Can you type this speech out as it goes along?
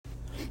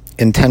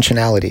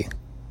Intentionality.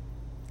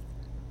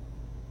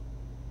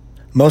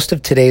 Most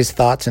of today's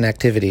thoughts and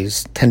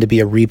activities tend to be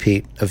a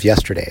repeat of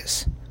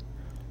yesterday's.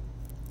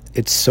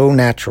 It's so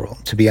natural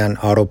to be on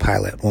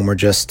autopilot when we're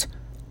just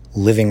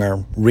living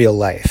our real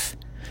life,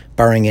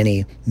 barring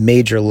any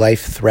major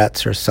life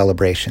threats or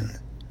celebration.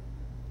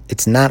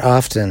 It's not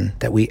often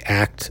that we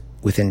act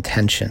with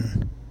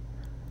intention.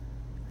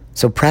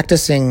 So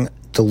practicing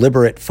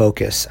deliberate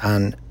focus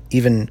on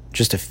even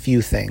just a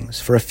few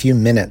things for a few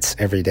minutes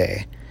every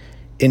day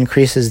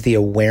increases the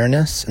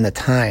awareness and the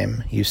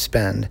time you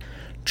spend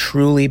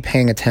truly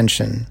paying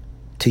attention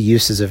to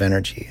uses of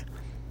energy.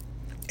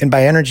 And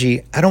by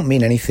energy, I don't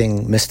mean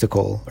anything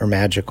mystical or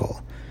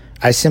magical.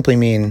 I simply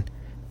mean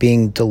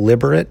being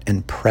deliberate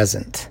and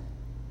present.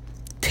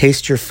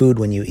 Taste your food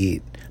when you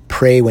eat.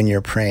 Pray when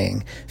you're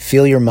praying.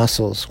 Feel your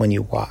muscles when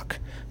you walk.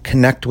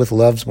 Connect with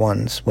loved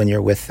ones when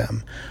you're with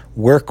them.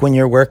 Work when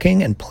you're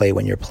working and play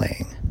when you're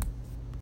playing.